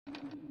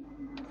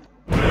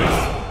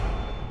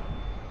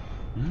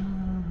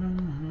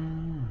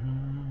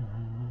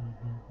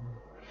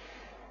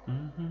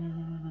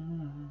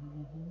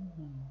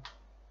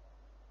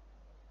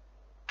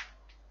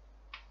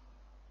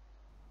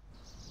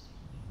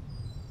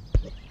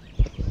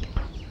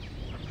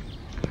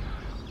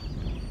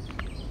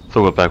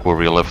So we're back where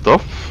we left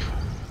off.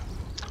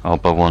 I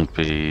hope I won't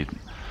be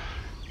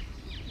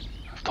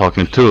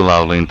talking too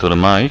loudly into the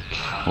mic,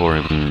 or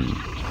even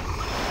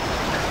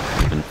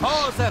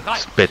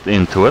spit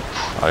into it,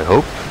 I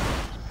hope.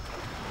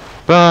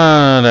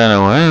 But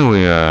anyway,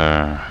 we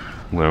are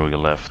where we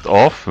left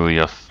off. We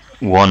just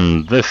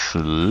won this.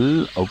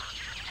 Oh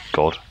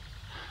god.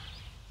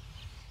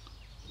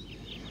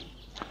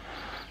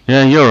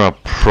 Yeah, you're a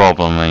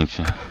problem, ain't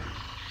you?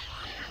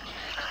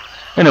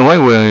 Anyway,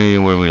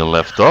 where we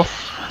left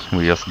off,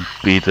 we just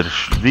beat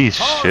these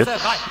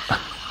shits.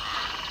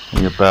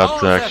 We're about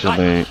to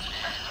actually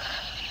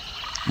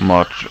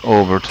march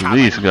over to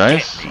these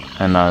guys,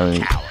 and I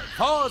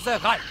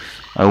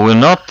will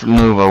not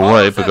move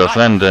away because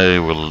then they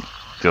will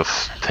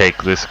just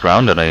take this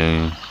ground and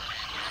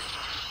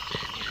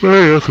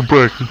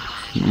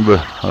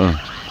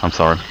I'm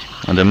sorry.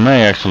 And they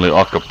may actually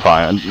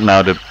occupy.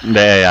 Now the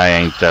AI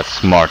ain't that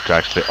smart to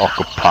actually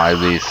occupy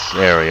these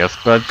areas,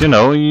 but you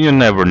know, you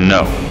never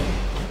know.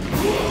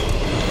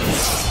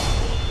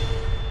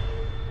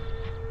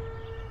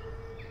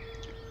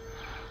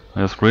 I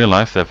just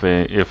realized that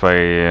if I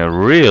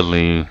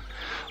really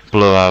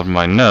blow out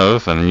my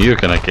nose, and you're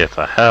gonna get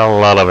a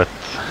hell out of it.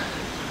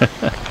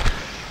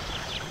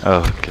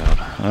 Oh god.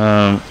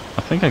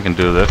 I think I can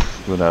do this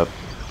without.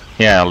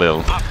 Yeah, a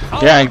little.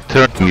 Yeah, I'm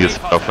turning this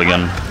off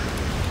again.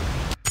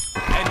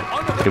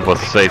 It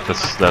was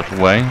safest that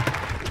way.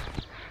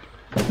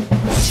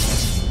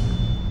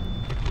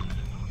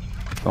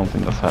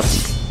 Something has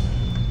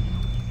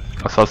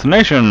happened.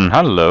 Assassination!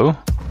 Hello!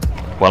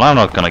 Well, I'm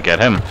not gonna get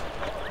him.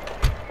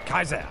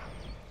 Kaiser!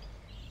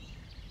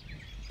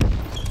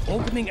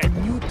 Opening a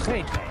new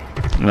trade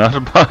lane.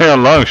 Not by a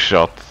long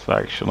shot,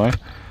 actually.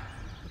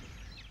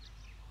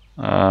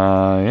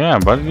 Yeah,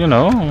 but you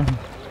know.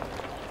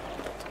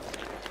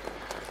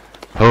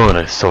 Oh,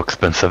 they're so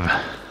expensive.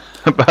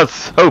 But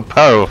so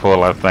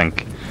powerful, I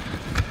think.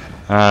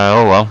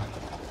 Oh well.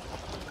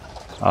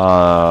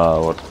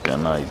 What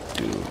can I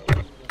do?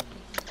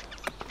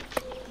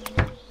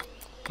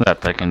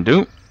 That I can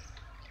do.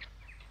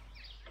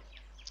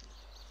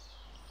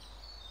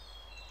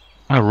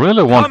 I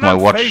really want my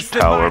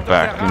watchtower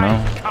back, you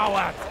know.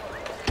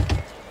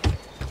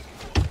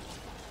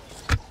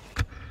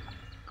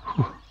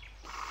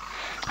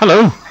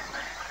 Hello.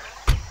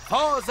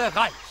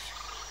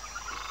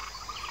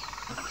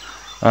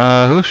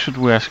 Who should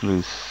we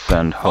actually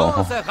send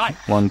home?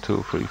 1,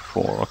 2, 3,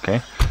 4.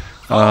 Okay.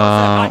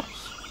 1,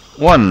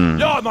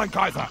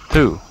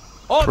 2,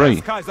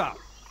 3,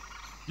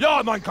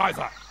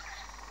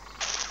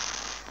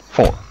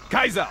 4.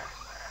 Kaiser.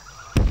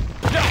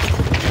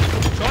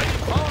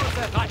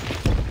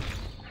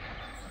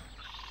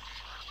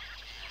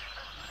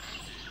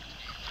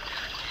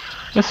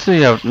 Let's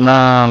see how.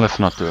 Nah, let's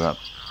not do that.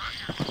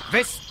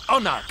 This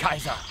honor,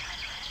 Kaiser.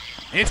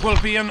 It will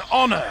be an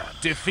honor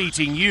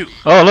defeating you.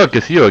 Oh, look,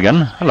 it's you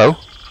again. Hello.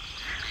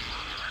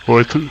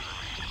 What?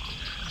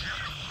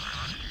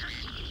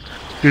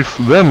 It's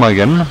them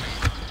again.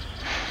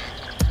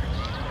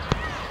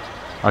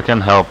 I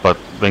can't help but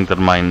think that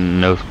my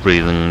nose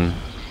breathing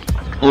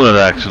would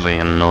actually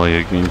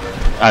annoy me.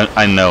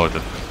 I know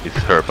that it's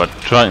her, but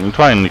try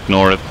and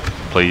ignore it,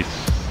 please.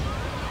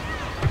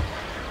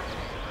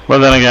 But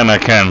then again, I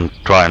can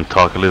try and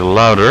talk a little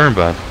louder,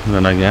 but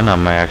then again, I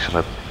may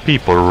actually have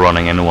people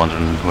running and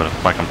wondering who the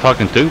fuck I'm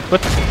talking to,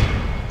 but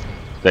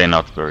they're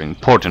not very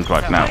important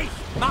right now.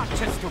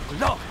 Marches to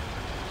glory.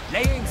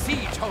 Laying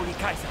siege, Holy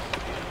Kaiser.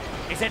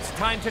 Is it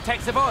time to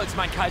take the words,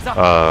 mein Kaiser?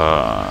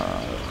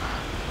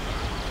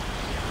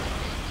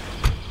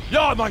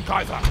 Ja, mein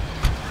Kaiser.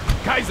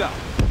 Kaiser.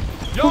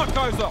 Ja,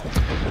 Kaiser.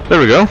 There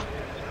we go.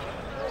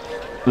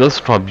 Those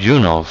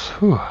tribunals.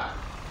 Whew.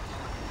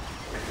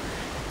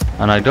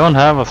 And I don't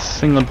have a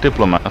single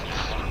diplomat.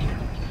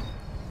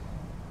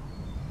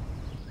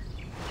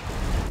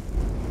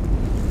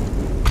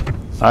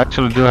 I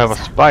actually do have a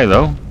spy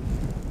though.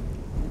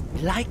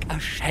 Like a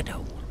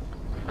shadow.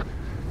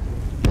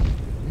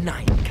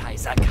 Nein,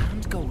 Kaiser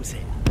can't go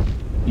there.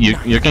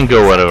 You can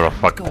go wherever the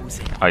fuck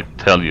I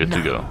tell you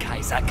to go.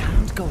 Kaiser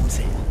can't go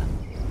there.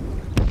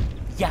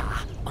 Yeah,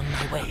 on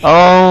my way.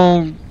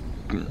 Oh,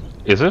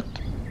 is it?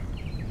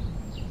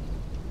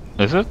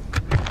 Is it?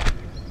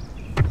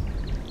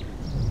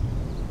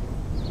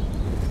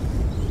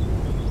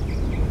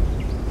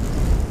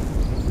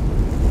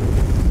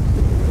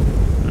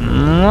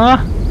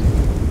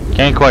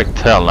 Can't quite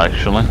tell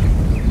actually.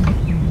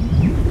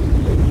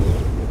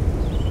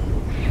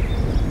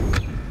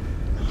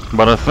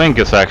 But I think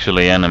it's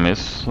actually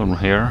enemies over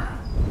here.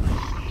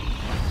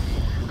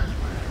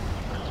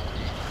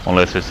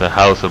 Unless it's a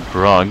house of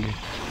drug.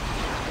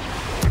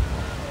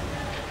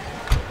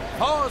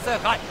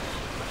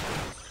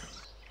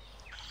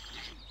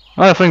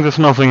 I think there's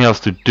nothing else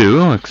to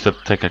do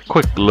except take a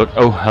quick look.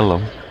 Oh,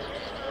 hello.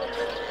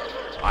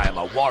 I am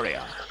a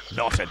warrior,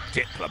 not a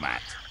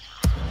diplomat.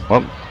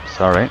 Oh,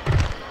 sorry.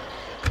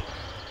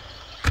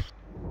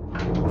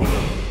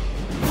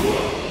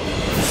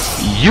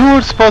 You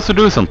were supposed to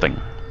do something.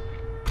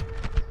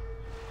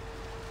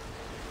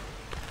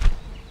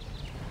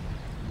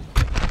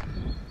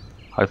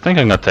 I think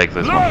I'm gonna take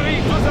this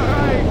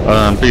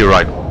one. Be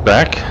right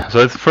back. So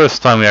it's the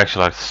first time we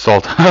actually like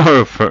assault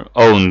our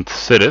own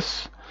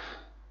cities.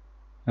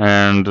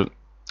 And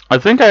I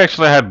think I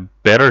actually had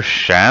better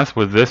chance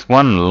with this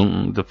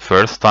one the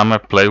first time I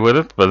played with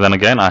it, but then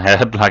again I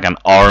had like an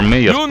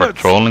army just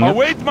patrolling it.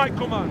 Await my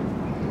command.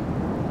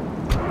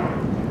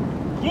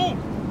 Go.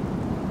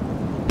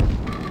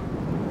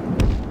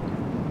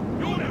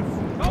 Units,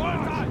 go.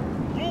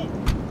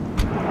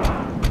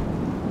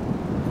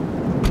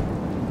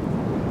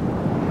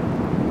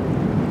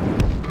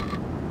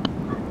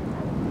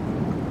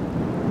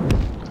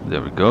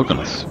 There we go,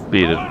 gonna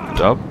speed it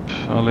up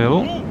a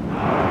little.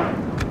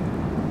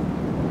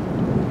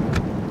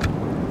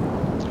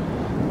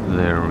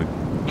 There we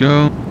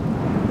go.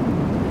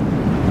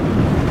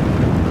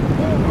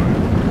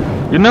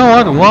 You know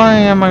what? Why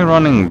am I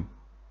running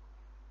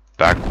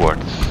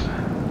backwards?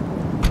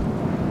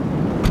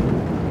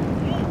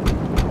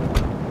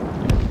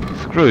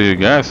 Screw you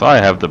guys, I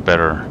have the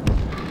better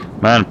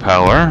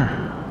manpower.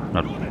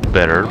 Not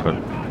better, but...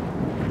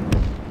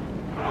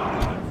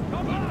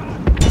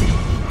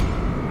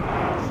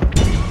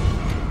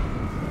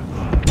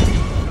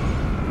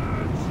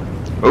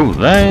 Oh,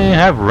 they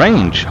have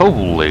range.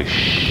 Holy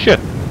shit.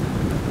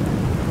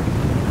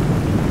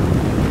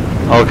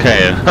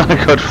 Okay,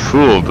 I got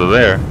fooled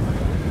there.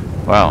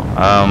 Wow,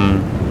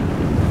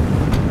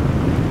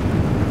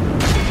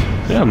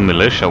 yeah,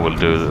 militia will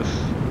do this.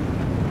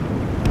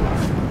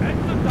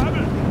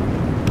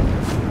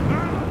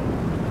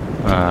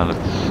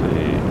 Let's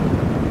see.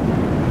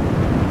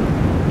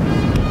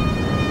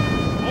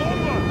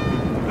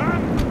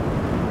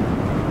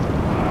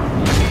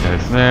 You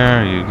guys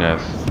there, you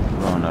guys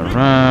run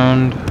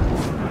around.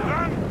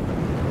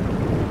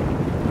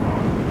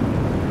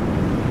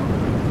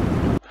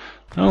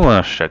 I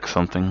want to check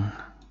something.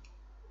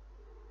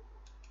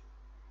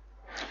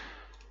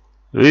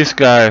 These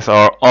guys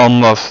are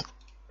almost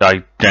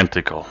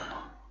identical.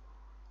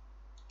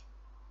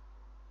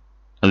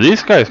 And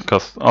these guys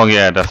cost... Oh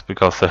yeah, that's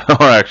because there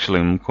are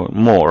actually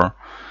more.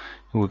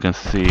 We can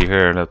see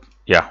here that...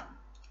 Yeah.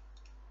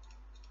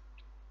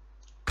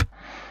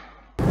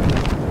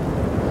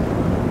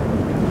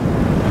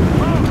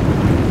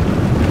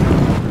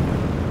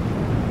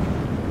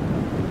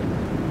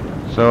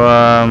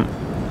 So,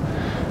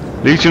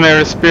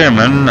 legionary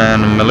spearmen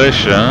and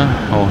militia,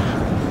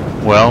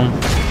 oh, well,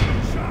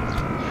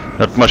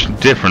 not much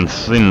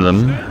difference in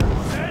them.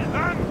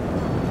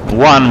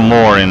 One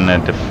more in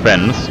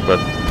defense, but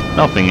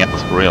nothing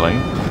else really.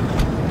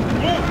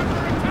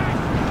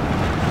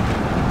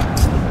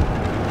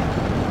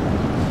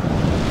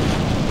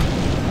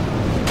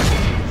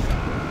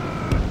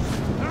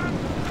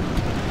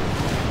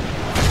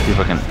 See if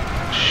I can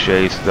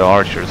chase the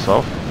archers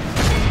off.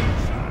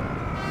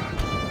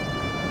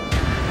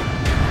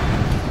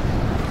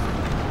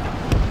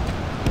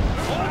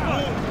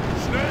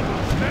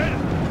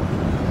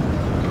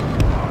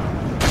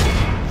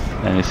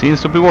 And it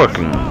seems to be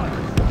working.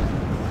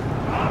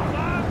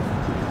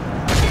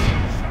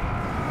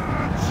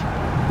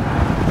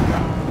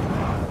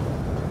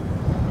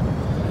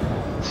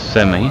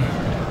 Semi.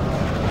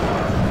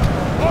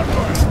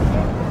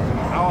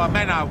 Our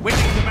men are winning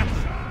the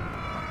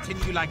battle.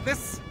 Continue like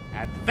this,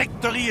 and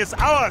victory is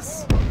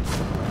ours.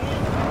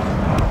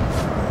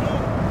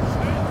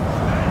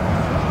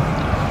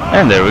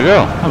 And there we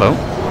go. Hello.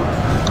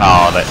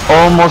 Oh, they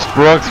almost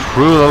broke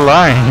through the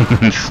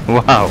lines.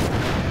 Wow.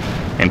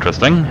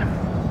 Interesting.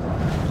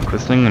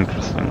 Interesting.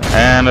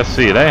 And let's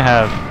see, they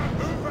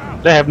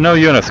have no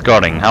units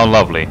guarding. How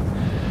lovely.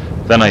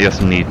 Then I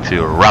just need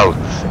to rout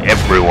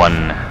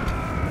everyone.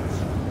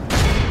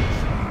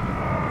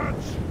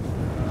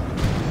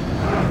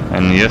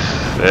 And yes,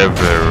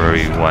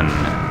 everyone.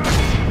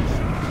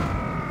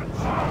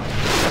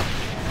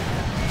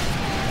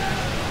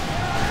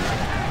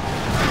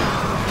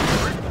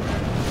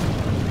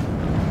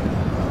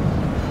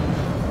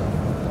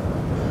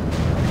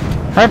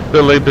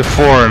 Happily,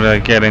 before they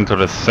get into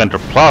the center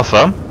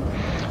plaza.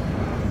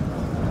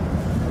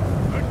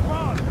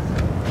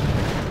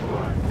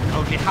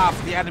 Only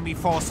half the enemy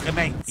force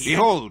remains.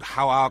 Behold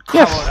how our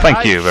Yes,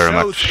 thank you very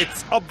much.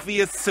 Its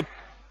obvious The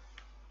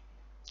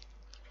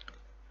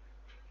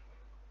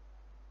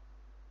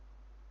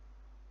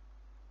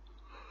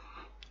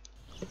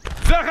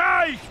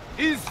Reich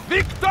is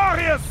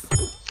victorious!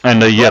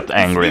 And they're yet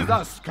angry. With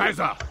us,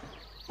 Kaiser.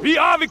 We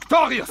are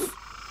victorious!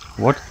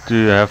 What do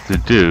you have to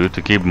do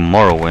to keep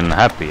Morrowind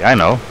happy? I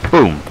know.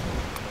 Boom.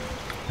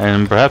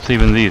 And perhaps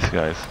even these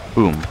guys.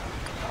 Boom.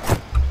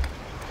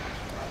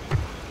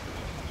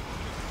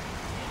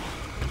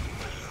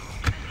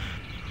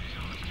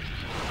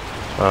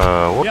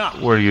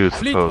 What were you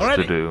supposed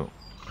to do?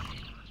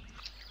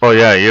 Oh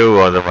yeah, you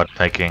are the one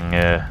taking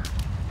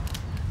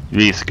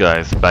these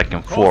guys back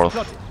and forth.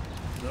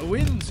 The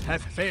winds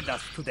have failed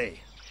us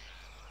today.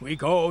 We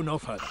go no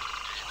further.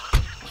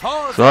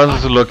 So I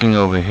was looking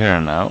over here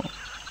now.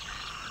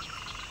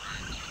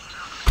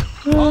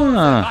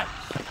 Ah.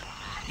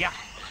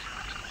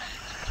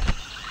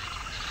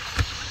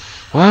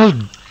 Well,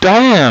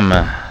 damn!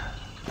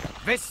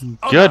 This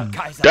God honor,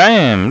 Kaiser.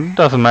 damn,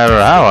 doesn't matter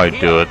how I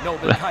do it.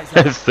 Noble Kaiser.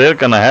 I'm still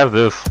gonna have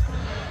this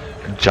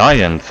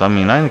giants. I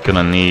mean, I'm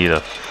gonna need a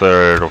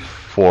third or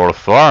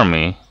fourth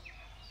army.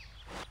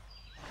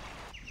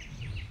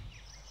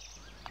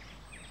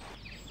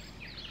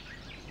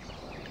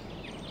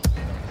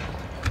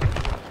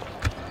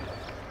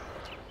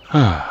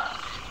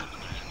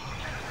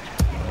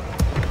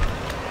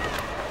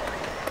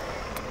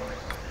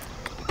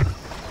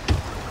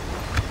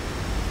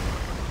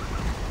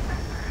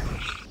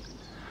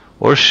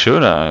 Or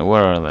should I?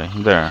 Where are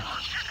they? There.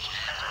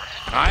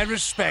 I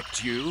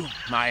respect you,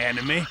 my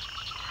enemy.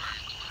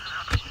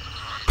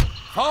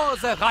 For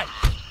the Reich!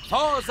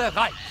 For the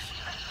Reich!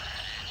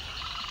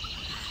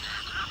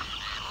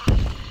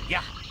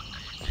 Yeah.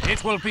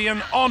 It will be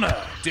an honor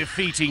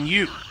defeating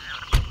you.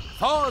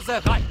 For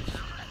the Reich!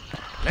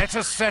 Let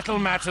us settle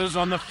matters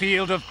on the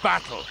field of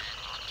battle.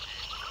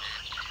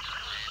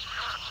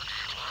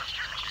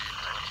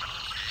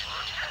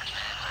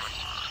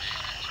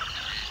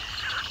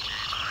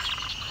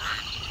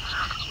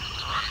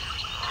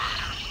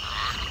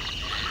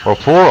 Or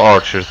 4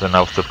 archers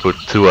enough to put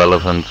 2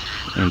 elephants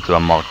into a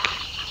mock?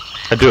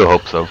 I do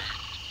hope so.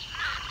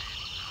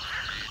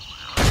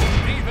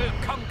 We will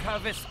conquer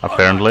this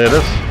Apparently it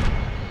is.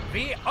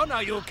 We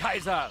honor you,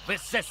 Kaiser,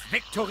 with this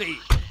victory.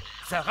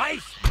 The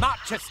Reich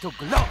marches to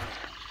glory.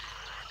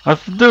 I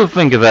do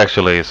think it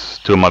actually is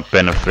to my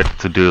benefit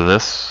to do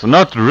this.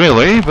 Not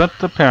really, but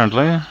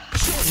apparently.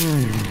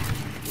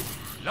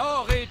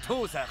 Glory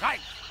to the Reich.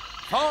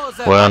 For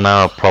the Well, Reich.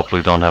 now I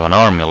probably don't have an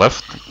army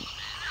left.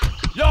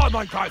 Ja,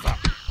 mein Kaiser.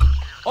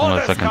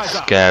 Unless I Orders, can Kaiser.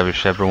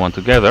 scavish everyone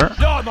together.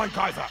 Ja, mein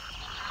Kaiser.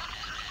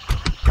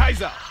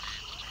 Kaiser.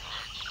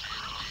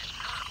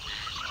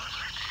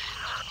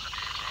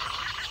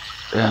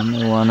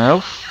 Anyone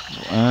else?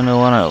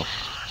 Anyone else?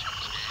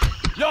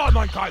 Ja,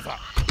 mein Kaiser.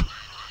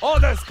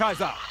 Orders,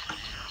 Kaiser.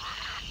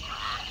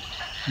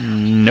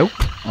 Nope.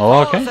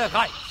 Oh, For okay. the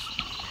Reich.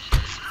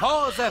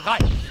 For the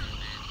Reich.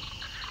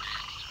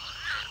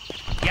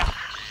 Yeah.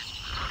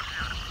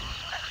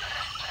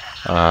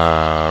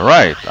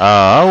 Right.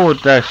 I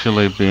would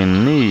actually be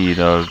in need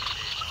of...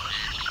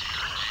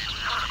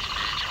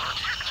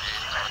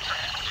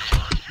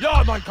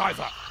 Ja, mein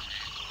Kaiser.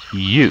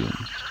 you.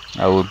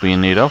 I would be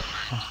in need of.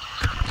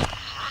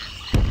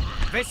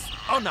 With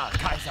honor,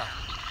 Kaiser.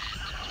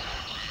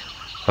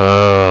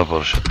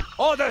 Bullshit.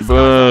 Orders,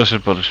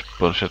 Bullshit, bullshit,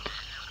 bullshit.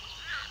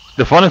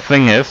 The funny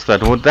thing is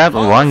that with that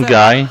one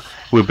guy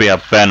will be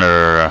a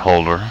banner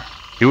holder.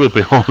 He will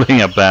be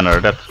holding a banner.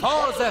 That's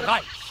For the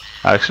Reich.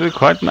 actually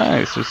quite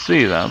nice to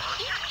see that.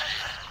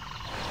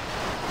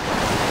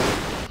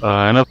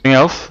 Anything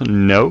else?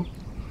 No.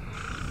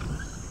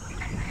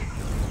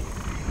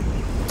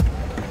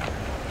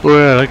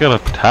 Well, I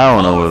got a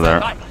town over there.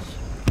 Reich.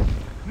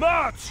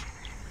 March.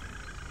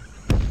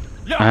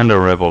 Ja, And a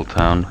rebel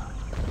town.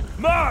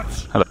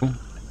 march. Hello.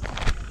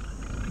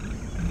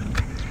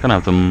 Gonna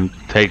have to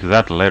take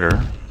that later.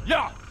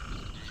 Ja.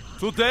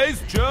 Today's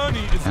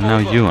journey is And now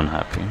over. you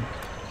unhappy.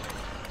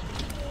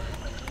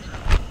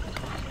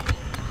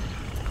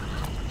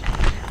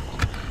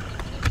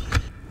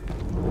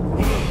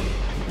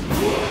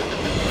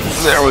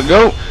 There we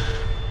go.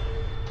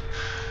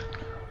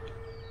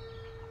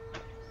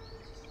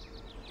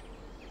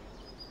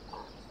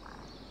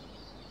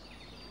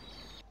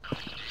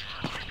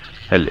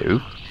 Hello.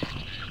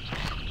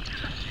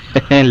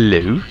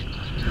 Hello.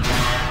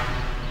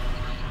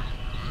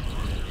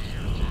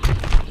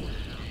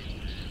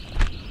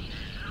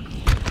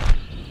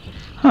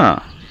 Huh.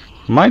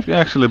 Might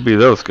actually be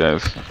those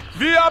guys.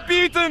 We are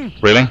beaten.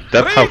 Really?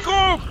 That's how...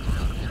 Regroup.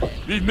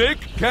 We make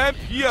camp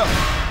here.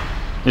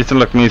 It's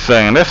like me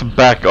saying, let's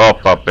back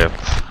up a bit.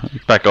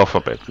 Back off a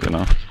bit, you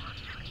know.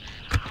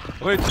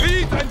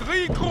 Retreat and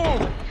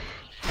regroup.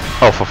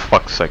 Oh, for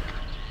fuck's sake.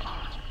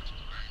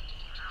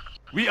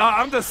 We are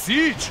under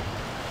siege.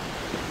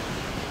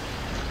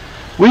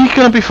 We're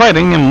gonna be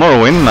fighting in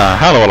Morrowind a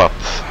hell of a lot.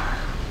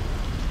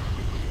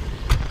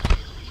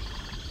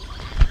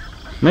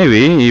 Maybe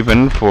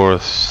even for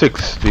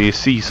 60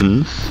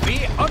 seasons.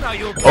 We honor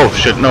you. Oh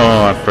shit, no,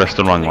 I pressed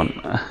the wrong one.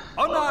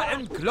 Honor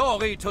and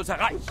glory to the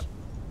Reich.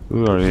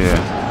 Who are you?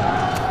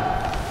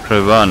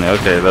 Trevani,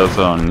 okay, those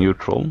are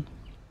neutral.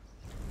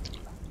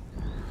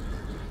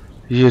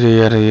 Yada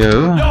yada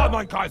yo. Ja,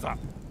 mein Kaiser.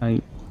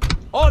 I...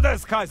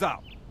 Orders, Kaiser.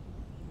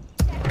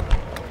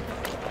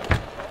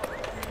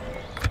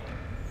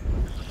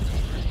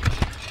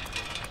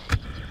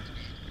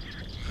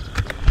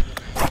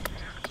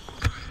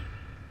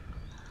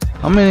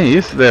 How many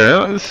is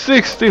there?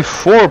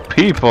 64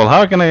 people,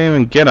 how can I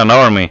even get an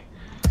army?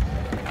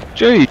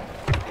 Gee.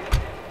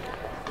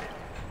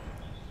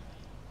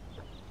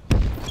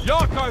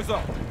 Ja, Kaiser.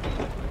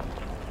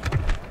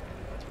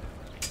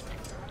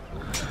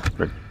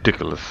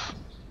 Ridiculous.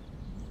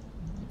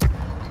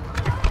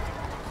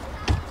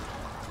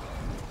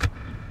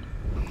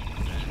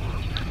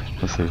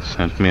 Does he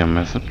send me a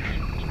message?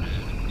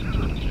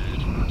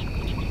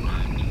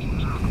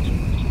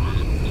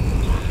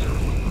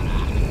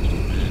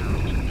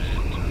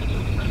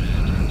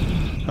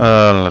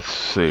 Let's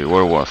see,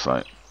 where was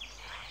I?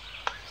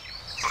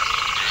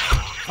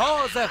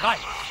 For the Reich.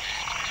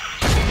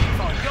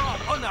 For your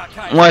honor,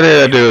 Kaiser. Why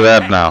did I do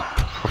that now?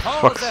 For For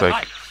fuck's the sake.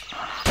 Reich.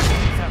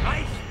 The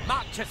Reich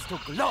marches to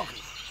glory.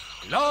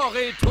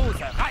 Glory to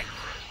the Reich.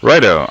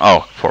 Righto.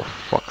 Oh, for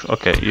fuck's.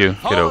 Okay, you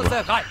For get over.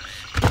 the Reich.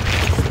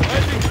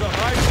 Spreading the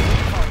Reich.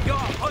 For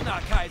your honor,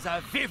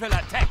 Kaiser, we will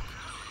attack.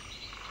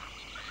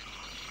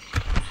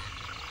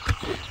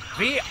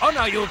 We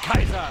honor you,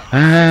 Kaiser.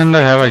 And I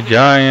have a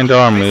giant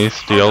army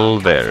still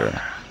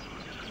there.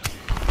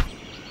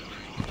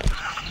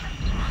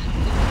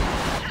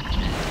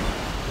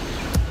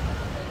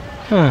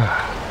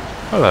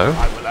 Hello.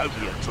 I will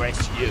only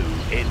address you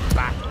in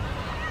battle.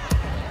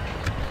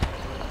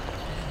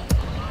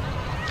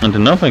 And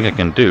there's nothing I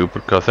can do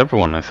because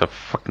everyone is a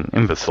fucking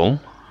imbecile.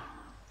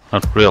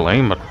 Not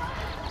really, but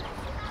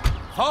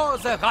For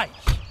the Reich.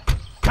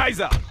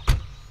 Kaiser!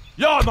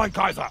 Ja, mein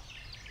Kaiser!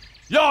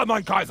 Ja,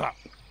 mein Kaiser!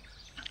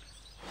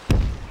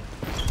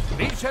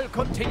 We shall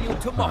continue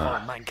tomorrow,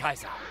 mein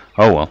Kaiser.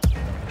 oh well.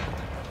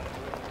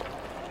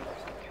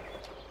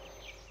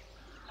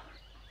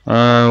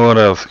 What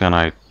else can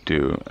I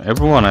do?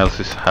 Everyone else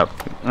is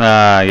happy.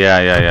 Ah,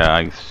 yeah.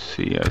 I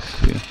see.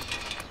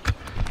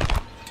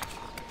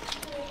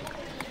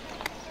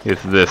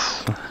 It's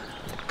this.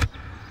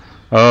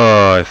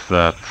 Oh, it's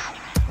that.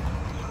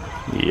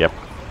 Yep.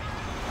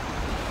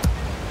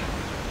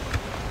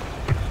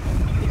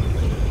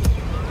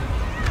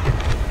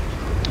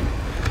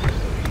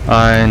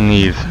 I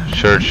need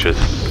churches.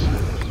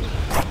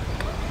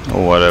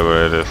 Or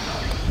whatever it is.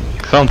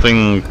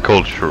 Something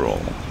cultural.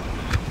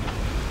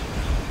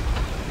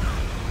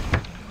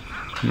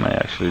 May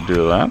actually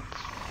do that.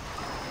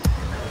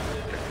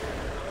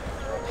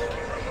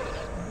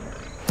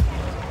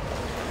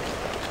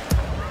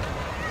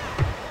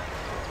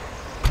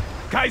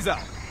 Kaiser!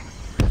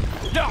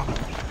 Ja!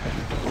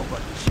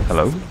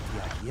 Hello?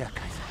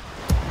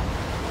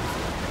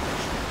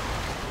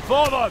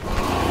 Forward!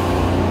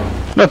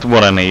 That's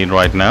what I need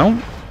right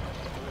now.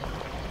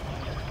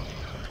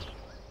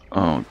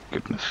 Oh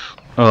goodness.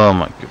 Oh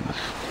my goodness.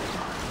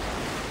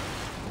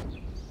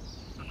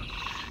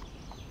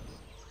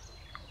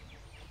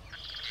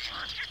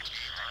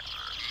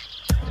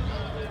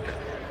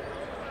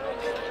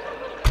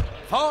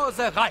 For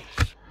the Reich.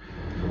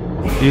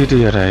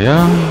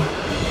 Ja.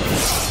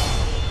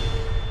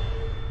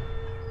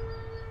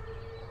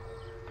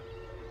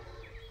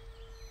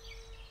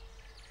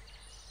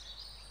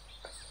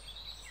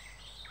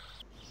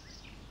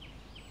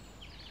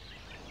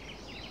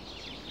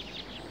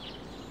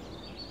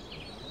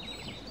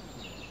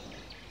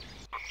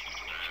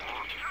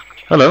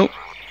 Hello.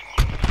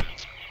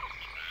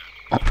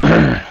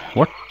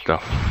 What the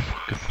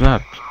fuck is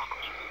that?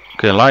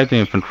 Okay, light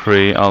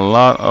infantry, a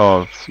lot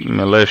of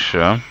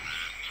militia,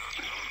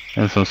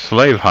 and some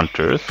slave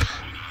hunters.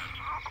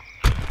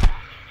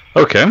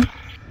 Okay,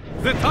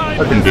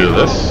 I can do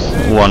this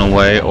one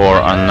way or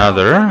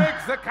another.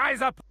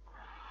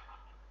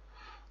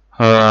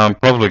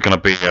 Probably gonna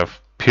be a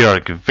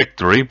Pyrrhic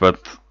victory,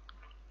 but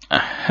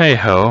hey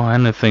ho,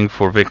 anything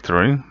for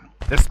victory.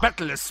 This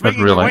battle is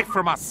swinging really. away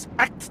from us.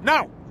 Act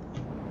now!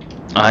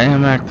 I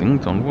am acting,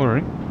 don't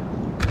worry.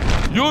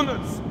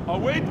 Units,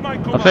 await my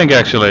command. I think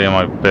actually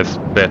my best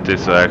bet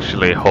is to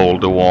actually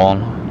hold the wall.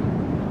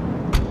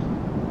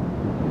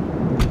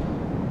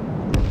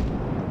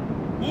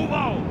 Move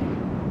out!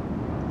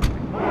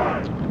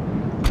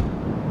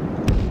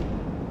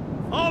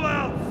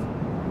 Forward!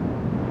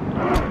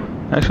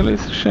 Actually,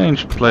 let's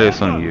change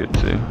place on you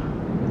two.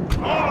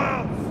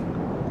 Forward!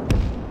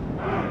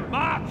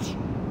 March!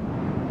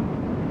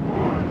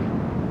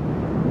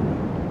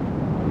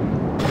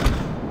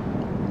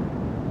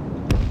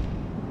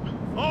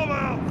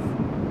 Forward!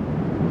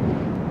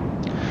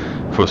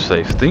 For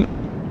safety.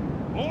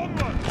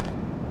 Onward!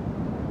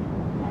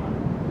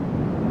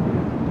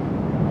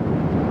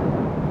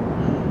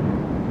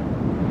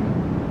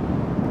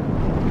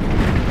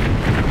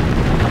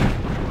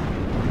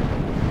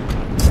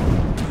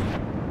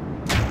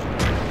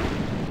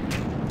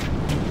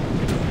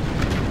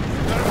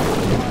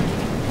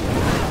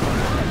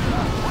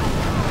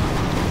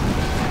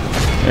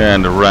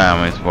 And the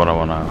ram is what I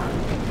wanna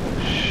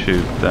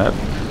shoot at.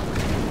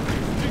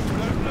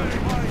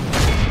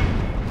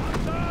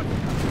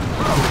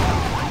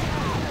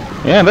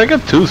 Yeah, they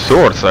got two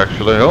swords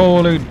actually.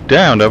 Holy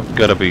damn, they've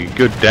gotta be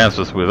good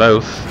dancers with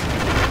those.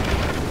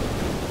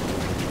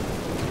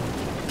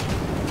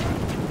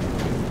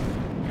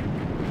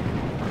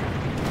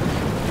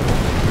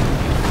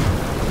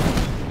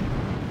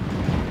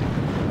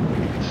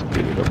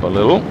 Speed it up a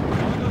little.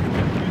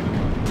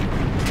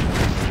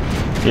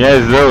 Yeah,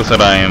 it's those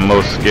that I am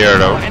most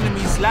scared Our of.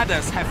 enemies'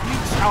 ladders have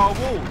reached our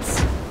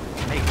walls.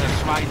 Make the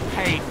swine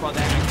pay for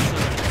their insolence.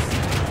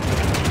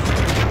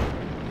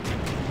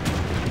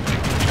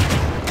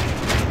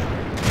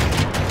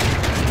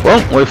 Well,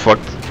 we're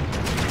fucked.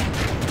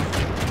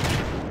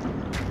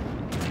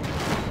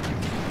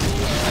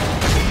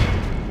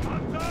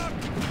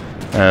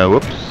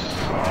 Whoops.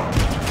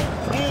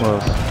 That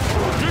was...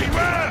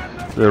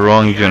 the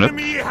wrong The unit.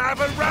 enemy have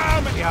a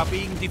ram! They are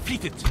being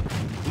defeated.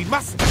 We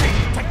must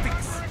change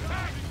tactics.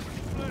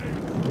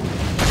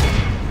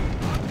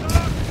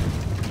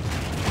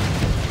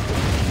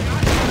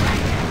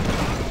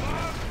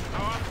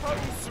 Our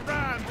foes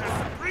surround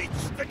us. Breach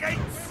the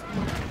gates.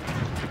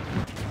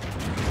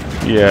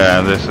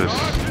 Yeah, this is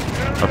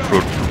a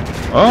fruit.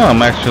 Oh,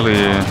 I'm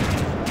actually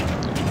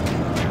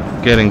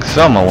getting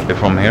some away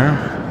from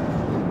here.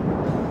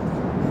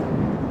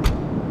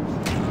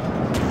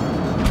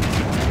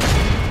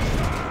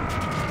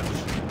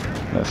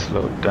 Let's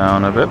slow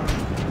down a bit.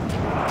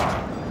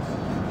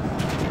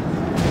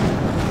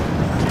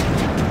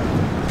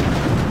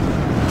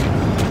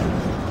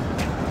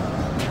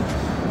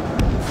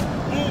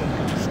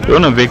 The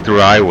only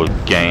victory I will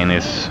gain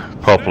is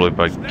probably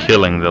by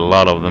killing the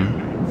lot of them.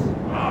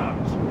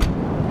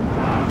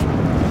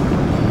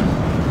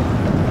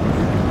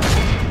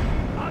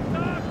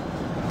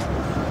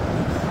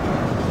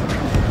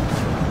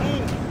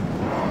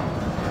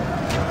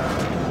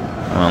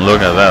 And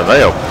look at that,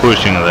 they are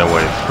pushing their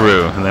way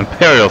through. The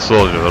Imperial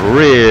soldiers are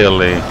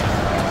really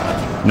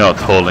not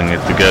holding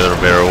it together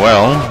very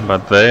well,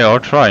 but they are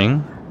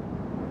trying.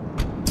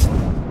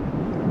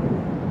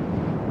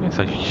 It's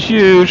a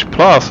huge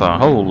plaza,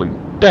 holy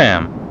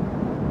damn.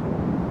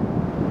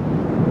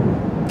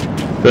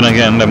 Then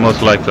again, they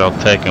most likely are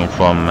taken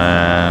from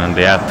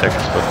the Aztecs,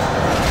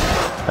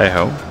 but hey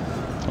ho.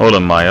 Or the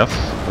Mayas,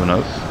 who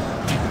knows.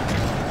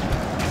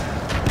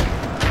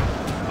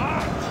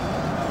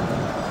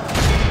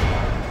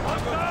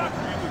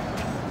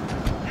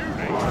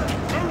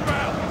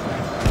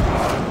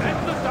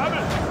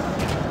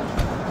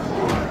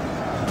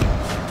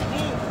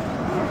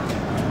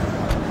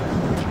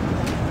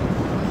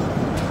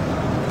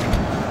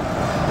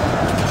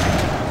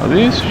 Are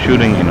these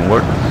shooting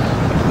inward?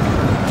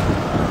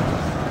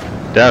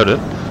 Doubt it,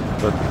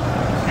 but...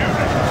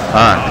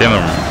 Ah,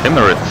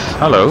 Timurids,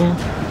 hello.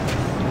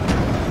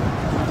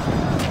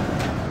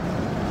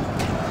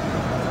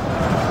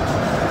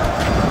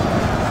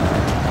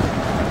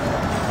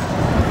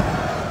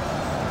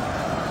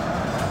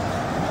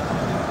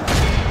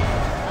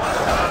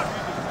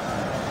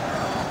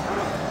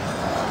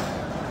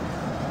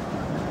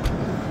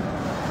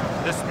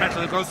 This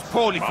battle goes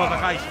poorly for the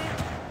Reich.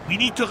 We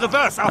need to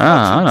reverse our Ah,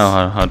 I fortunes.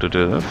 know how to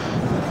do this.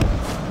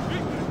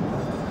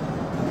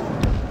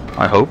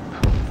 I hope.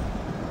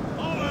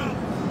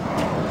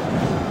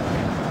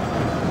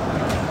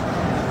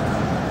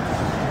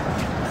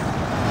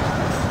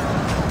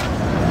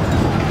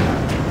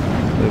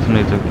 Just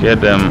need to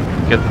get them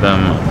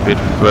a bit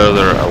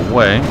further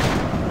away,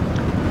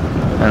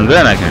 and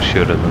then I can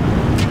shoot at them.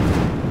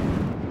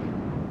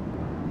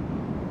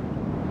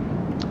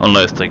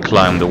 Unless they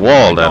climb the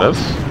wall, that is.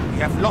 We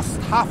have lost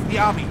half the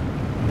army.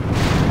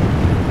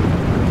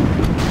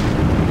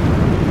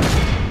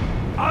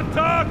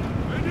 Attack!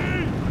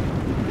 Ready!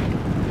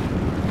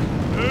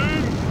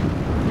 Aim!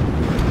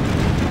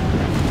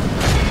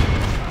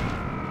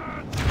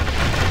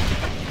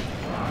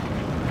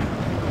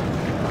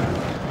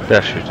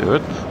 That should do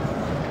it.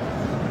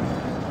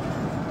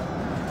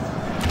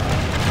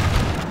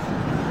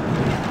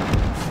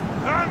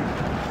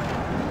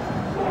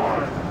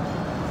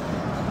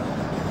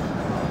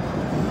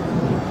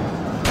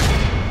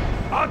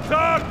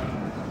 Attack!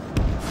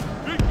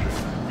 Victory!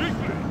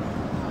 Victory!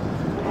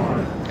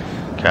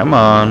 Come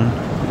on.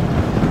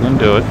 You can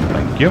do it.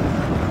 Thank you.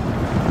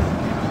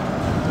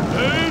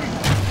 Aim!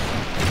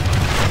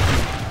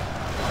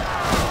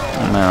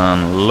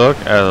 Man, look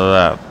at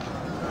that.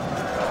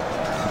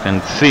 You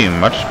can't see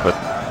much, but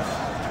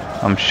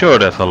I'm sure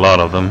there's a lot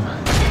of them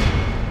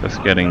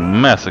just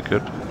getting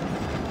massacred.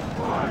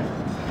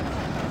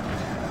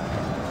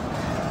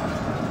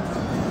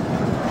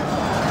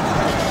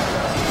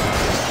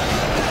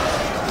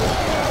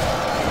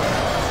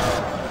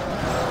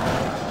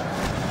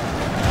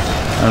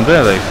 And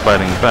there they're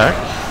fighting back.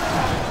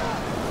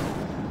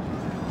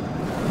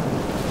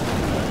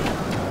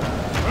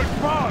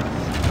 Advance!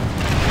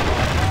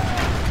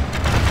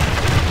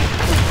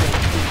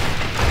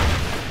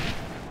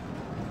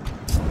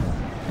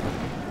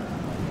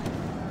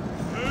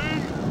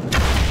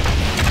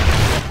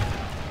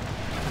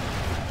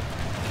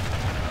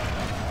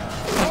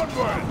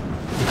 Onward!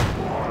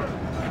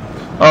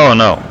 Oh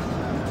no.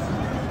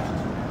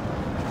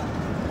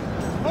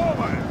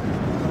 Forward!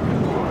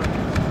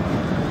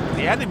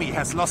 The enemy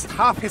has lost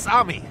half his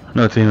army.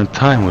 Not even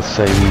time will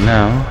save me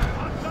now.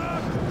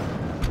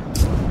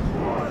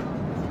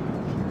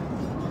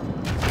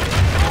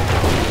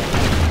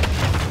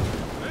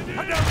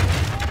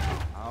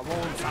 Our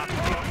walls are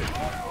protected.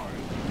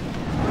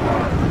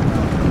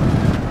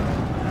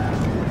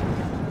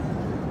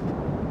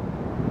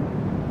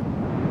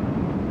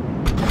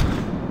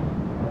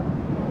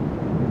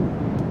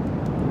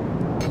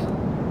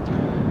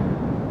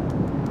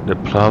 The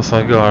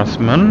Plaza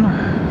Guardsmen.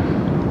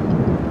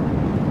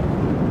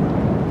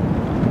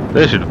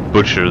 They should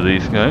butcher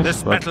these guys.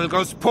 This but battle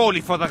goes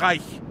poorly for the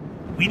Reich.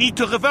 We need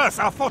to reverse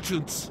our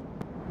fortunes.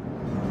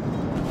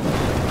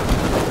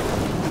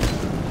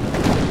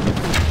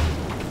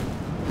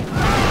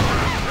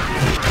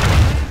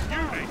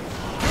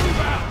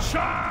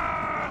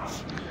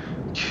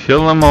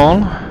 Kill them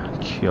all.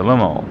 Kill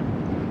them all.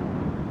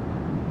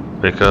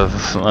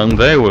 Because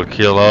they will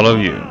kill all of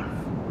you.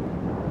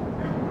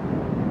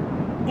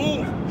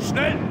 Move!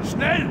 Schnell!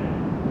 Schnell!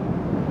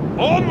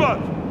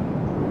 Onward!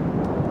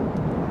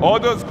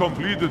 Orders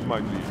completed, my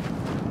liege.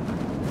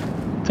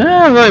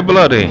 Damn, they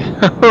bloody!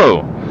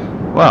 Oh,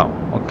 wow.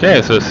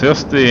 Okay, so it's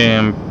just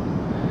the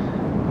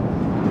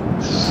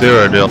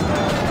Cyrodiil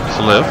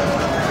left.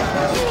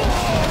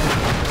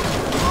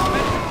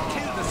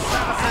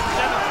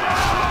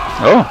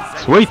 Oh,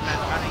 sweet!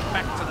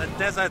 Back to the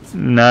desert.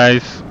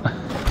 Nice.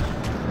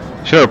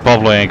 Sure,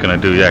 probably ain't gonna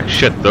do jack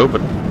shit though,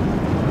 but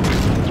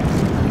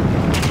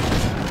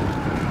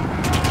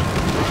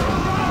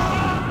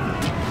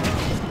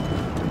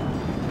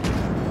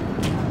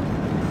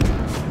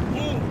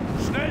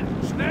Schnell!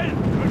 Schnell!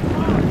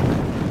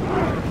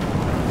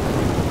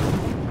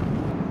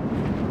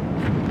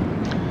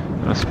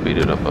 gonna speed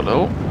it up a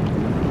little.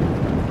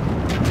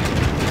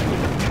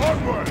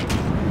 Onward!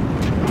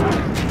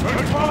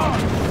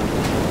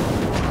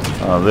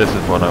 Oh, this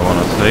is what I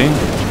wanna see.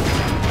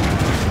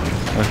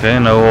 Okay,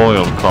 no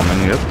oil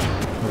coming yet.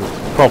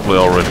 It's probably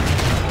already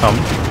come.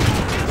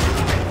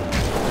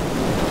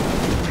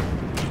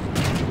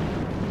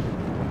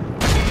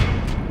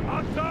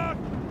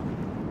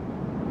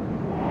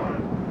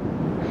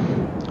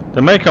 They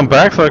may come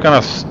back, so I kind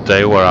of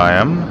stay where I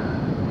am.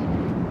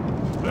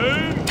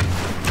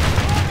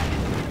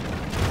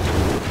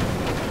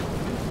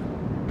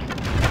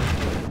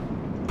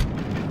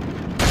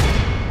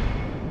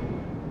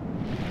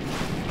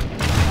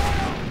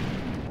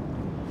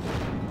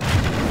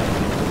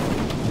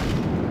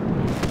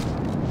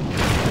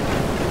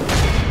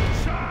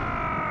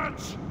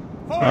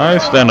 I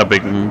stand a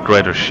big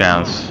greater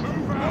chance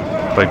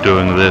by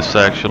doing this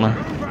actually.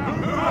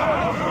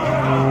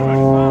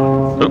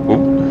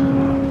 Oh.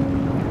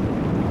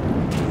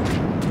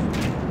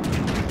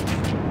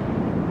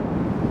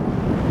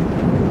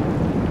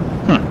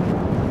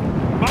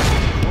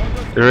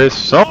 There is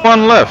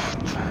someone left.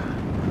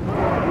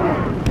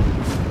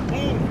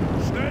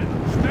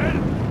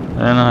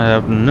 And I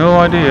have no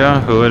idea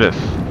who it is.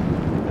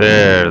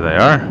 There they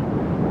are.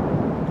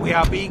 We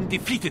are being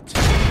defeated.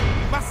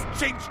 We must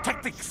change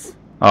tactics.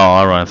 Oh,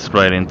 I ran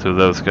straight into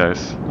those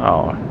guys.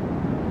 Oh.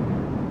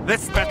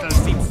 This battle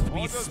seems to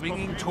be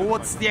swinging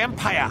towards the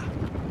Empire.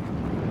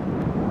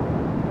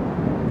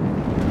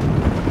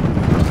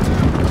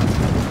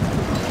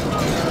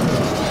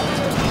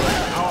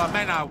 Our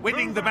men are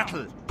winning the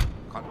battle.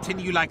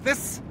 Continue like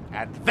this,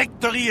 and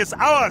victory is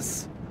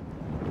ours!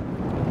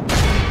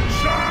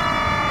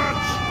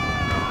 Charge!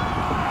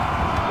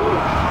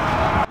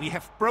 We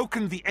have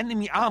broken the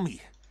enemy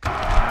army.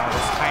 Now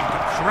it's time to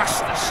crush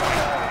the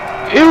ship.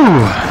 Ew!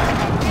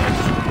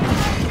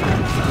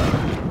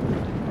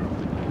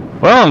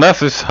 Well,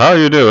 that is how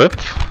you do it.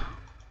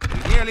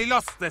 We nearly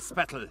lost this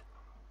battle,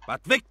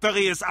 but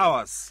victory is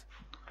ours.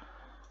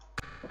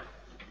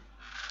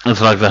 It's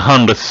like the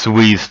 100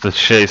 Swedes that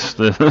chased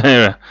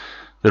the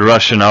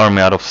Russian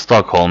army out of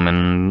Stockholm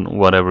in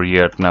whatever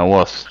year it now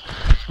was.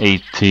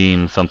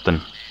 18 something.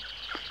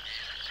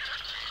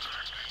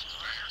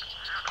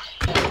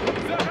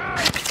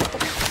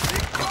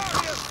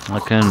 I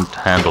can't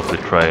handle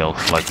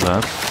betrayals like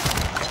that.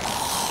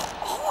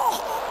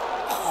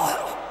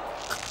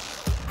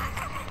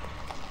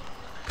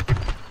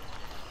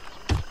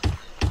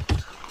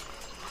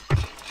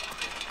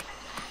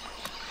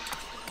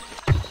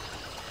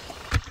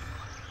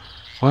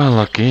 Well,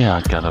 okay,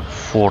 I got a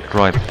fort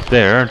right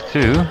there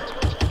too.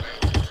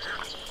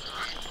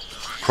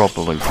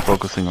 Probably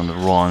focusing on the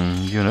wrong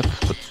unit,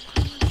 but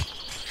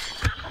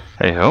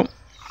hey ho.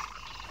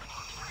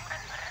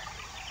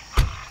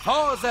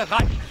 For the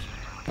Reich.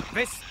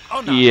 With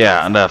honor.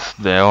 Yeah, that's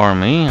the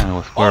army I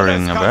was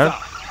worrying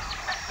about.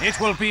 It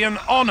will be an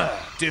honor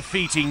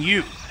defeating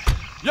you.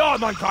 Ja,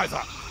 mein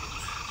Kaiser!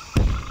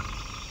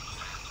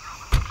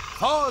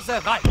 For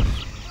the Reich.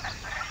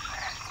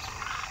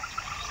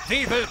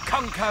 We will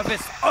conquer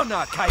with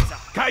honor, Kaiser.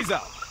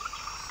 Kaiser!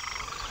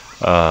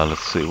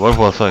 Let's see, what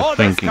was I Orders,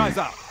 thinking?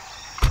 Kaiser!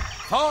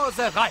 For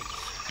the Reich.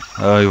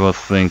 I was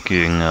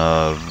thinking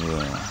of...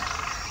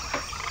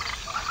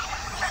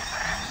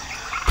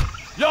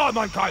 Ja,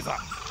 mein Kaiser!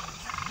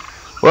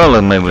 well,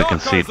 then maybe we can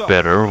see it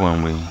better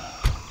when we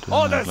do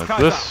Orders, it like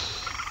Kaiser. this.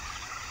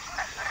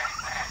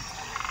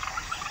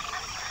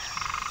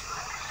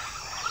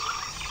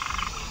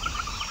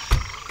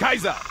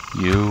 Kaiser!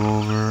 You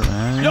over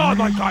and... Ja,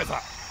 mein Kaiser!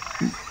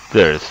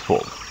 there is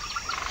full.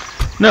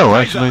 No,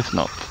 actually it's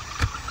not.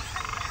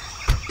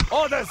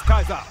 Orders,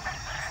 Kaiser!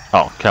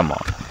 Oh, come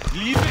on.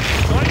 Liebe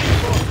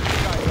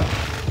Kaiser!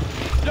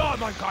 Ja,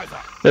 mein Kaiser!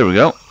 There we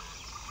go.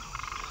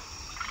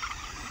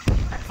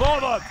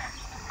 Forward!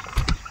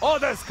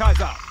 Orders,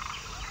 Kaiser!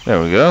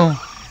 There we go.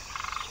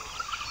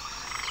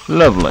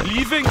 Lovely.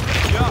 Leaving?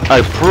 Ja.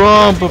 I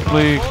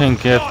probably can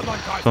get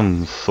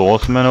some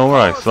swordsmen over.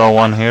 I saw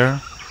one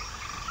here.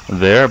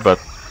 There, but...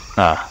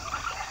 ah.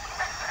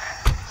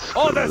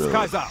 Orders,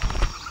 Kaiser!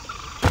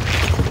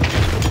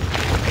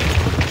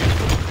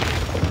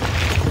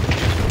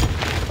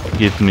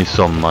 give me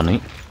some money.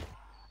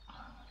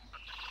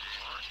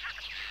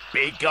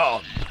 Be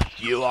gone.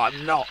 You are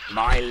not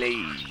my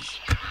liege.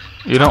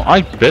 You know,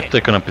 I bet they're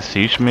gonna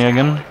besiege me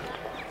again.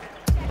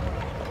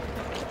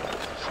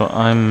 So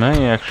I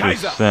may actually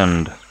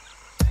send...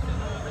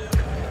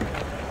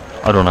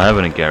 I don't have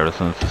any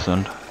garrisons to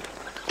send.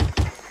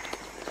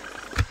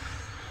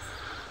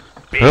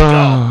 Be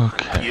gone.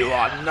 Okay. You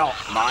are not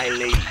my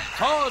liege.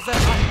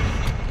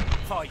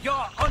 For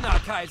your honor,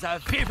 Kaiser,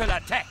 we will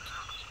attack.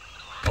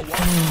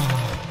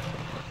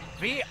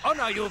 We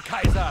honor you,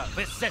 Kaiser,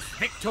 with this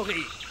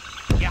victory.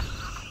 Yeah,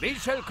 we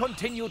shall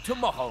continue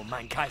tomorrow,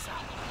 mein Kaiser.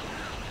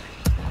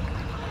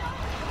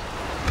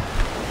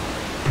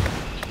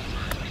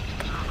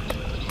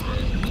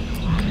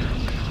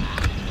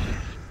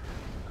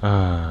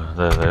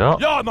 There they are.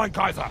 Ja, mein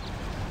Kaiser!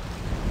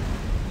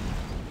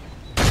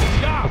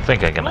 I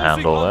think I can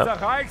handle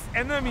that. Reich's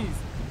enemies.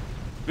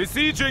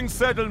 Besieging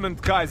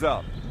settlement,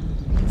 Kaiser.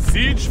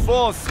 Siege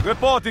force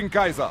reporting,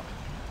 Kaiser.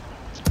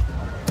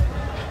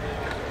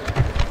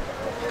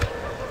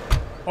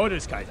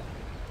 Orders, Kaiser.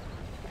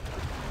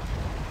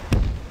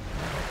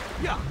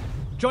 Yeah,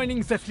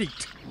 joining the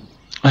fleet.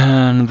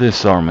 And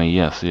this army,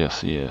 yes,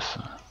 yes, yes.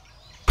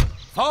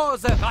 For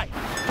the Reich.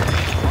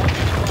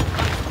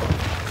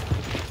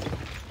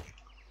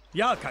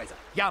 Ja, Kaiser.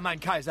 Ja, mein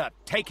Kaiser,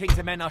 taking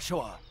the men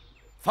ashore.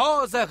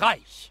 For the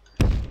Reich.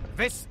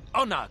 With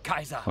honor,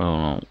 Kaiser. I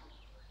don't know.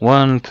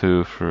 1,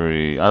 2,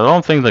 3. I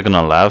don't think they're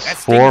gonna last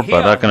Let's 4, dig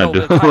but here, I'm gonna do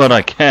noble Kaiser. what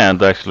I can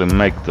to actually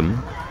make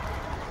them.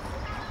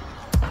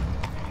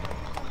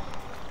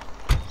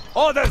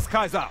 Orders,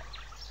 Kaiser.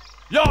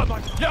 Ja,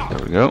 mein... Ja.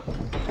 There we go.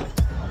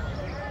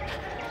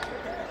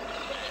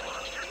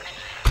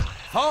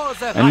 For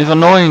the And it's Reich.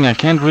 annoying, I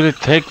can't really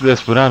take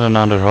this without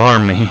another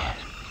army.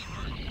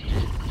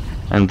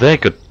 And they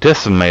could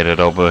decimate it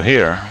over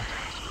here.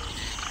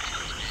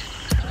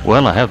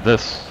 Well, I have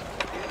this.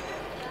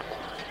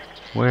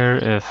 Where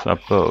is a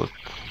boat?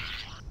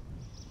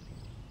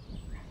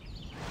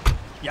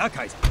 Ja,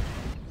 Kaiser.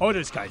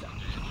 Orders, Kaiser.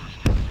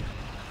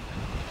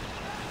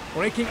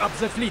 Breaking up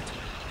the fleet.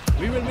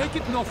 We will make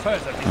it no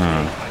further this day,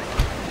 Kaiser.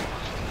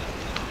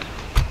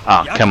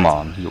 Ah, Yeah, come Kaiser.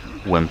 on, you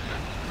wimp.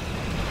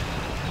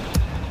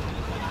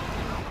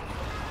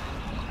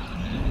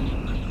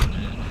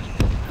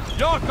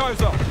 Ja,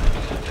 Kaiser.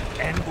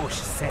 Ambush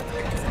set,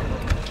 Kaiser.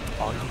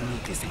 All you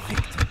need is a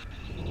victim.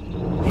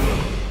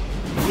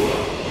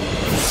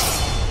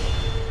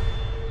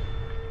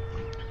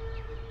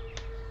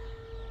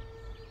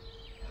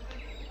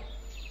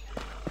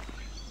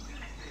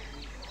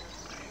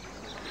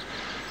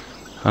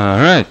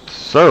 Alright,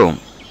 so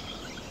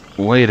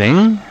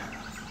waiting.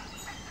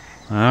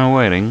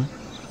 Waiting.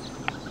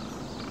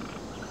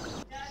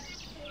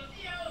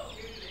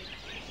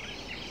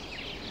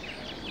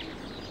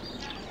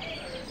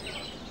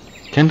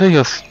 Can they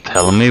just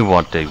tell me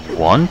what they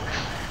want?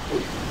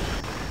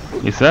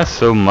 Is that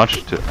so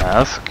much to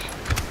ask?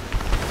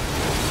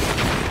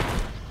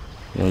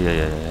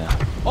 Yeah.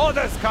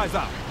 Orders,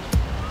 Kaiser.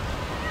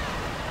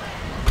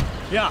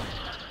 Yeah,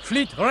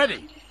 fleet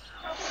ready.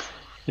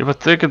 If I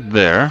take it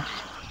there,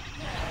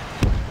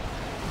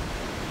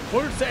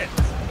 Full set.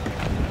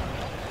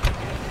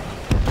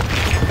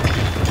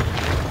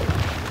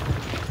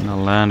 and I'll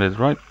land it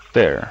right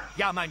there.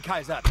 Ja, mein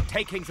Kaiser,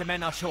 taking the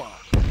men ashore.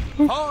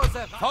 For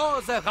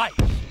the Reich.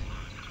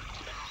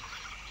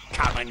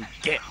 Come and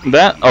get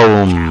That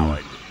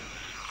coward.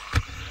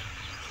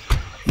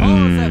 For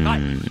the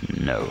Reich.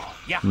 no.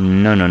 Yeah.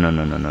 No. No.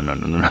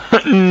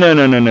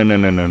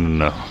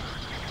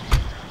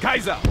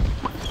 Kaiser.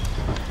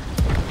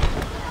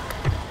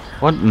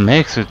 What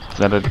makes it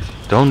that I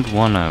don't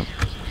wanna?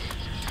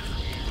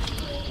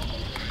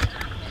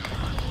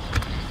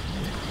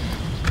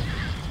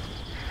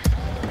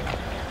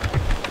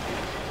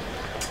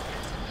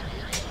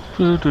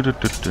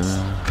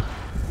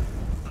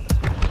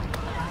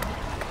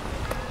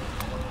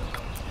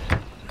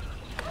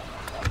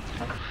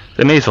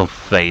 They need some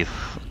faith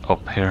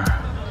up here,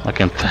 I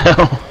can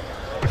tell.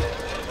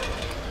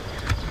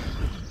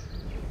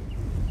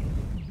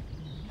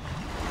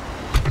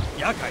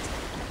 Ja, Kaiser.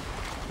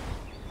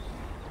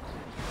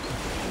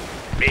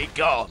 Be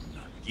gone.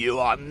 You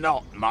are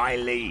not my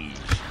liege.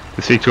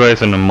 The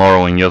situation in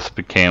Morrowind just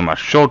became a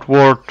short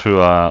war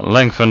to a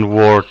lengthened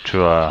war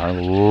to a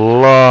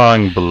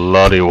long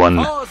bloody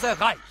one. For the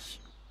Reich.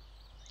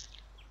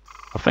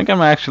 I think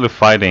I'm actually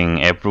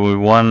fighting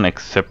everyone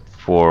except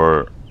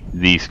for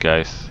these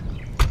guys.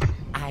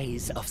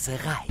 Eyes of the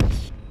Reich.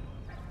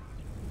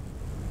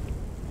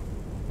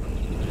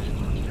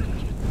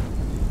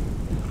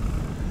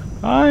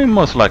 I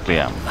most likely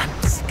am.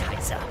 Once,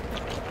 Kaiser.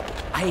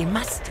 I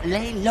must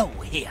lay low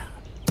here.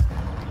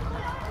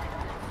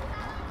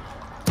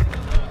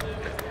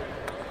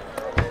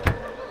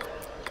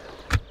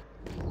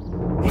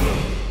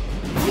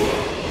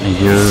 And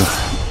you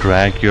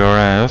drag your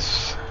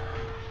ass.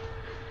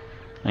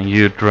 And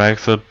you drag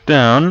that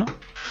down.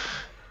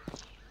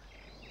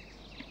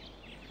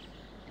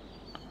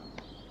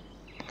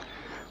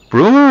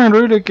 Broomer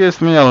really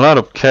gives me a lot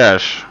of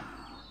cash.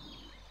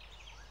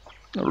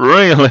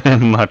 Really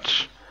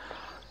much.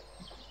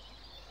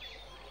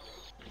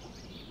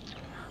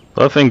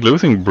 But I think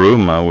losing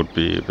Bruma would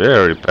be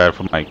very bad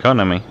for my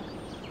economy.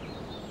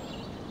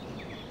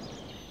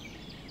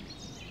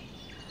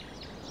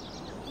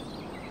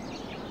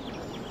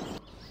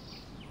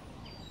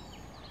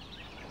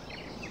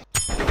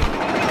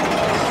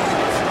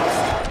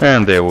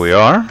 And there we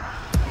are.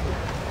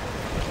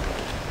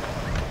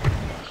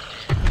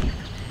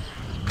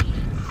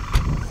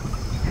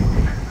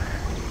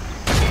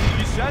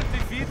 We shall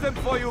defeat them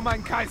for you,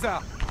 mein Kaiser.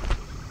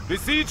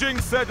 Besieging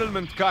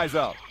settlement,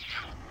 Kaiser.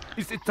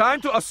 Is it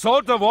time to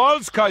assault the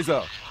walls,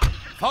 Kaiser?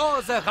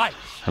 For the Reich.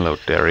 Hello,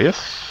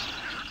 Darius.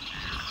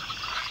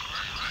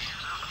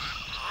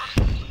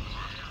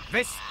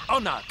 With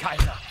honor,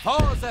 Kaiser.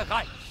 For the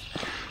Reich.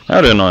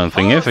 Now the annoying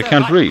thing is I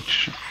can't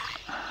reach.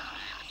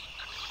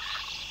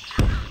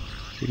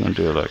 You can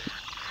do it like...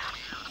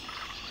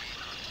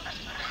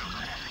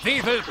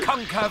 We will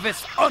conquer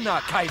with honor,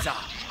 Kaiser.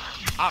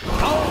 A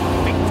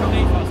proud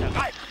victory for the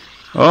Reich.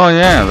 Oh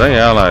yeah, they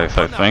allies,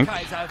 I think.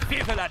 Kaiser, we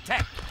will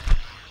attack.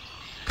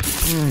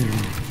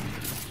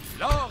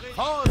 Glory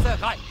for the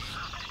Reich.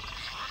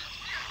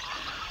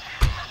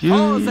 For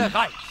You the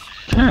Reich.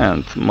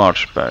 can't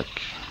march back.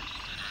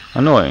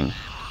 Annoying.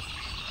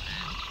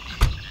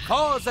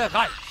 For the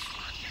Reich.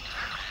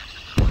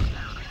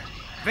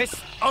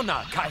 With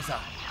honor, Kaiser.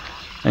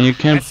 And you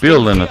can't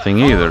build anything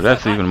either,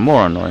 that's even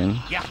more annoying.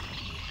 Yeah.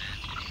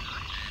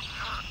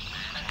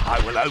 I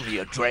will only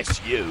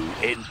address you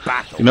in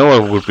battle. You know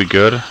what would be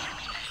good?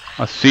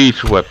 A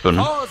siege weapon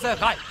For the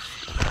Reich.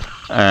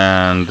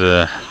 and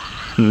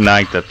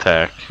night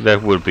attack.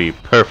 That would be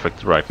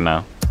perfect right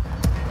now.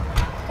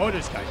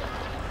 Orders, Kaiser.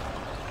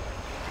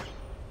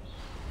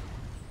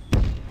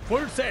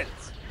 Full sales.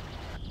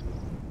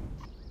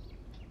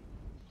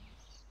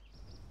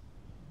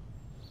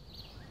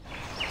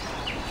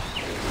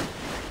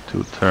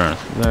 2 turns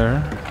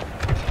there.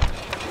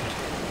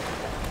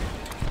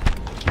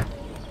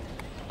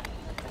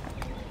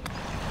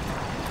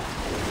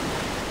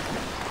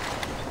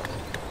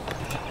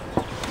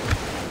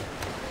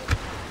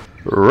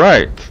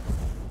 Right.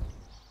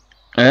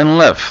 And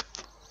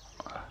left.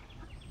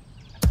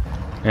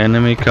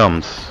 Enemy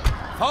comes.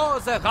 For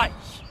the Reich.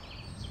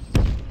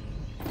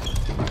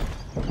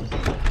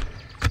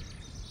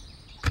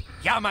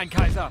 Ja, mein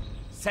Kaiser.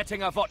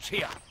 Setting a watch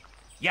here.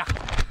 Ja.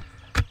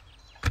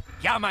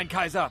 Ja, mein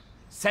Kaiser.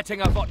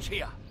 Setting a watch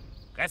here.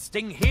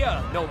 Resting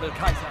here, noble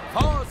Kaiser.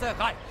 For the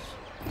Reich.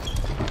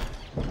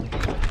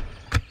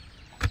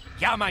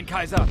 Ja, mein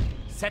Kaiser.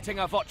 Setting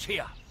a watch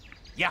here.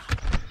 Ja.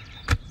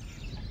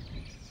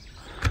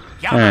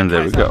 Ja, mein And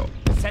there we Kaiser. go.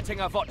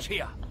 Setting a watch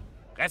here.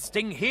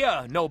 Resting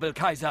here, noble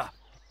Kaiser.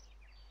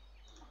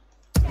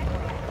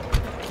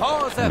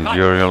 For the And Reich.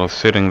 Uriel is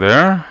sitting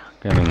there,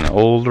 getting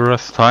older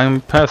as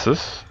time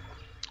passes.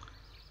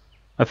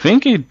 I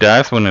think he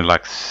dies when he's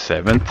like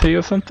 70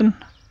 or something.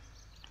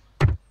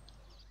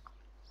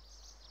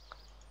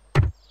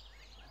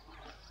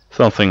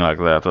 Something like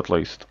that, at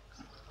least.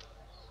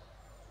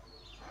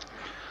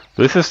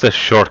 This is the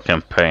short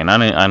campaign,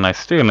 and I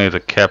still need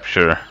to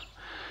capture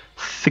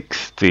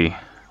 60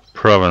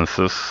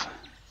 provinces.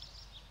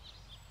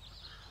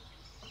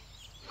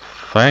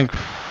 Thank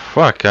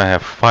fuck I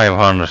have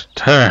 500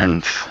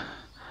 turns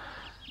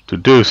to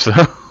do so.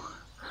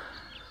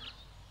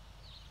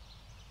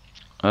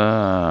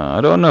 I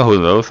don't know who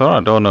those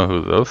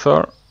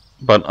are.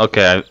 But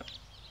okay, I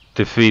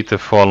defeat the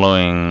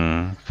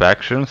following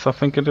factions, I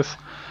think it is.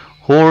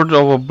 Horde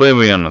of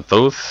Oblivion,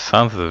 those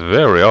sounds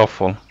very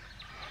awful.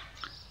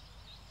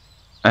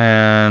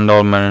 And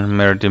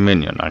Almer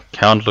Dominion, I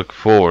can't look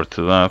forward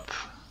to that.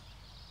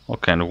 Or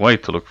can't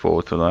wait to look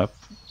forward to that.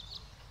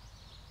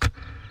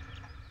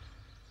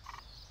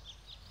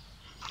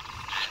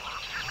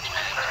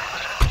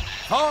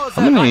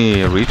 How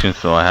many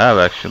regions do I have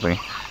actually?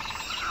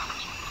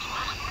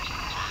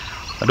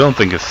 I don't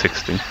think it's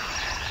 60.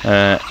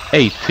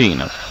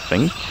 18 I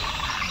think.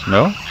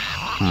 No?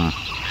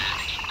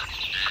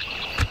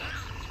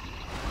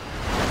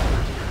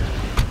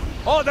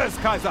 Orders,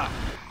 Kaiser.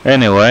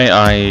 Anyway,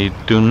 I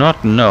do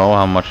not know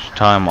how much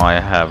time I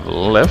have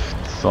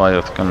left, so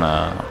I'm just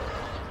gonna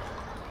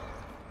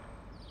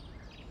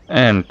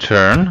end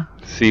turn,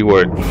 see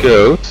where it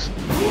goes.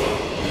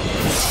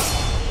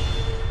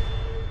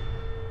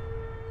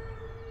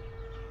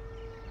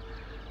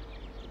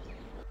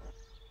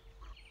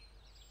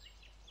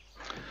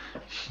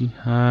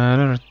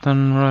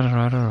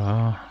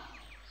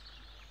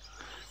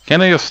 Can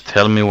they just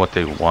tell me what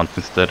they want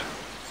instead?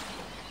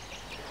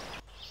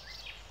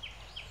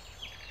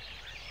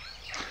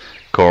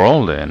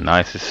 Coral, the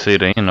nicest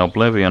city in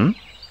Oblivion.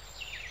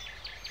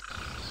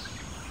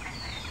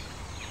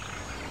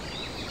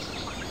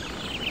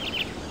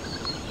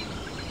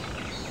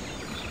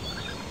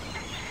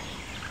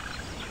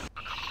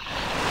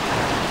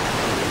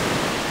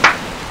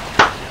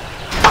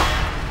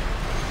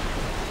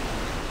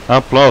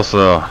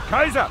 Applauso.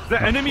 Kaiser,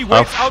 the enemy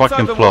waits outside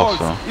fucking the walls.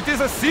 applauso. It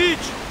is a siege.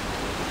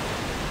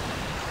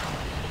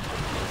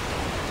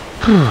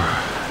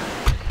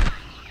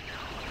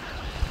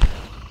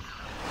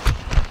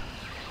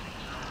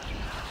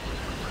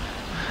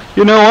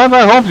 You know what?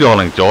 I hope you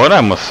all enjoyed.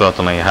 I most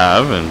certainly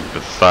have, and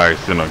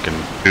besides, you know,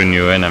 getting 2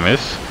 new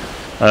enemies.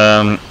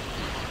 I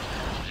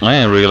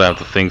really have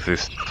to think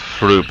this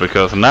through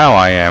because now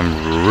I'm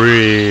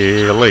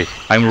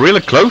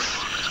really close,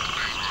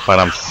 but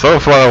I'm so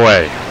far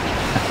away.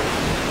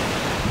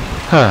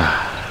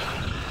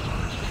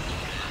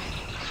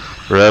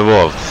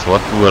 Revolts,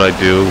 what would I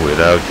do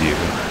without you?